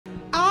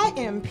I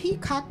am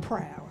peacock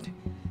proud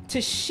to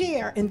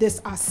share in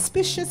this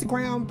auspicious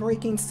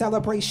groundbreaking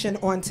celebration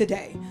on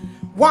today.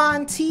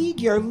 Juan Teague,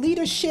 your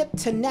leadership,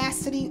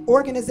 tenacity,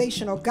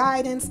 organizational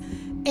guidance,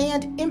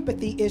 and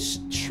empathy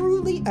is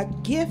truly a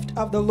gift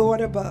of the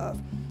Lord above.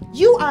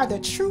 You are the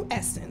true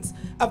essence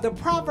of the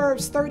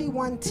Proverbs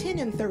 31:10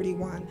 and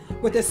 31,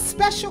 with a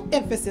special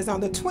emphasis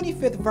on the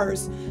 25th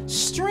verse,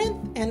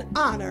 strength and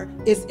honor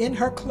is in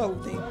her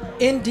clothing.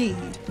 Indeed.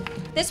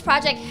 This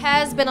project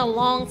has been a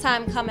long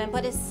time coming,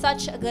 but it's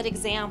such a good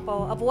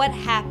example of what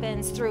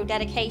happens through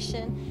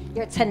dedication,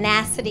 your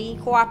tenacity,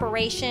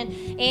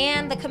 cooperation,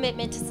 and the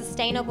commitment to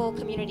sustainable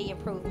community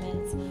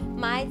improvements.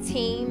 My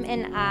team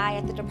and I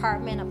at the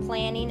Department of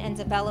Planning and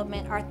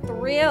Development are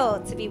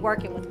thrilled to be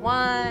working with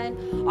Juan,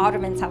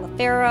 Alderman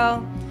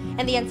Talaferro,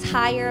 and the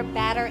entire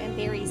Batter and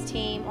Berries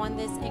team on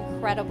this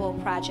incredible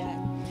project,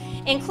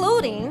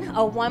 including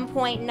a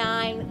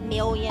 $1.9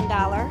 million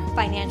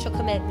financial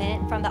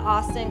commitment from the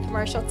Austin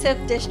Commercial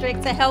TIF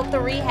District to help the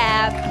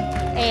rehab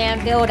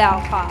and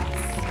build-out costs.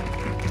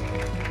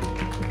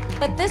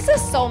 But this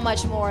is so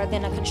much more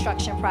than a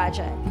construction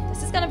project.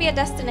 This is going to be a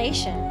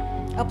destination,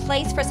 a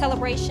place for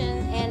celebration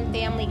and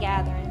family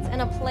gatherings,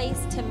 and a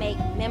place to make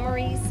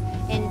memories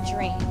and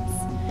dreams.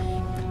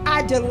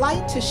 I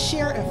delight to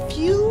share a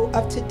few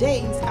of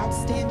today's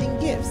outstanding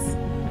gifts.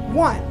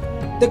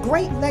 1, the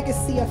great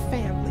legacy of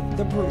family,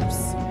 the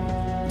Bruce.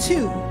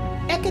 2,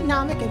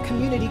 economic and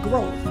community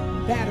growth,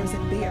 Batters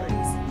and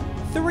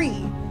Berries.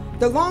 3,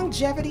 the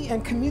longevity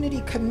and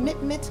community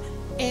commitment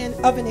and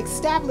of an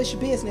established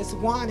business,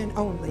 One and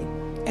Only.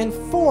 And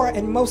 4,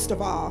 and most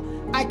of all,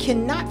 I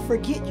cannot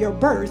forget your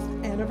birth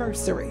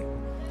anniversary.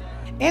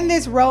 In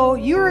this role,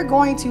 you're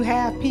going to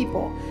have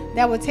people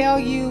that will tell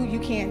you you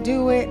can't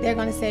do it. They're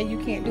going to say you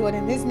can't do it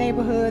in this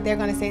neighborhood. They're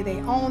going to say they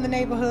own the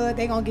neighborhood.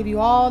 They're going to give you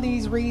all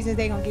these reasons.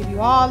 They're going to give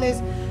you all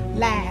this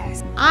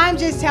lies. I'm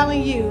just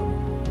telling you,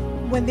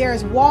 when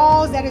there's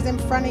walls that is in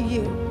front of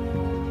you,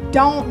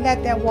 don't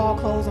let that wall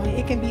close on you.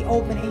 It can be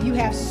open, and you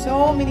have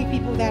so many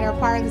people that are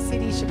part of the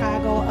city of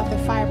Chicago, of the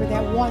fiber,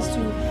 that wants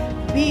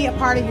to be a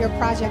part of your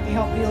project and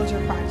help build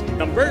your project.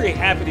 I'm very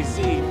happy to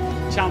see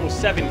Channel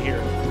 7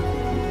 here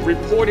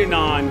reporting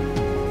on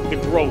the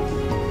growth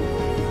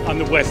on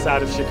the west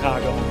side of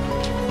Chicago.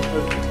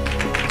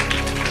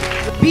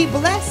 Be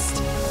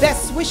blessed.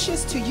 Best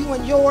wishes to you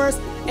and yours,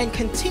 and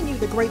continue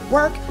the great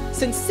work.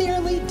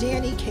 Sincerely,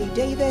 Danny K.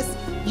 Davis,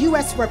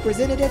 U.S.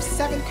 Representative,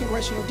 7th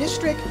Congressional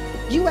District,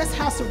 U.S.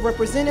 House of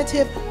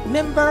Representative,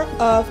 Member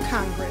of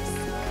Congress.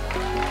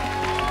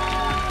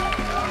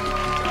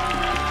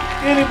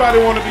 Anybody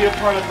want to be a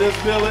part of this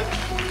village?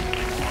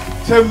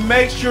 To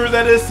make sure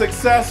that it's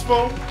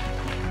successful,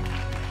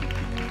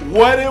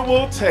 what it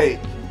will take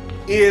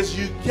is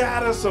you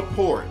gotta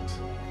support.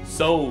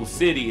 Soul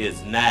City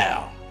is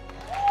now.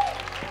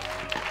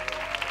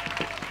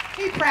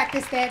 He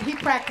practiced that. He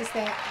practiced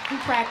that. He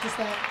practiced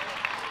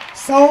that.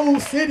 Soul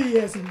City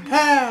is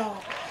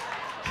now.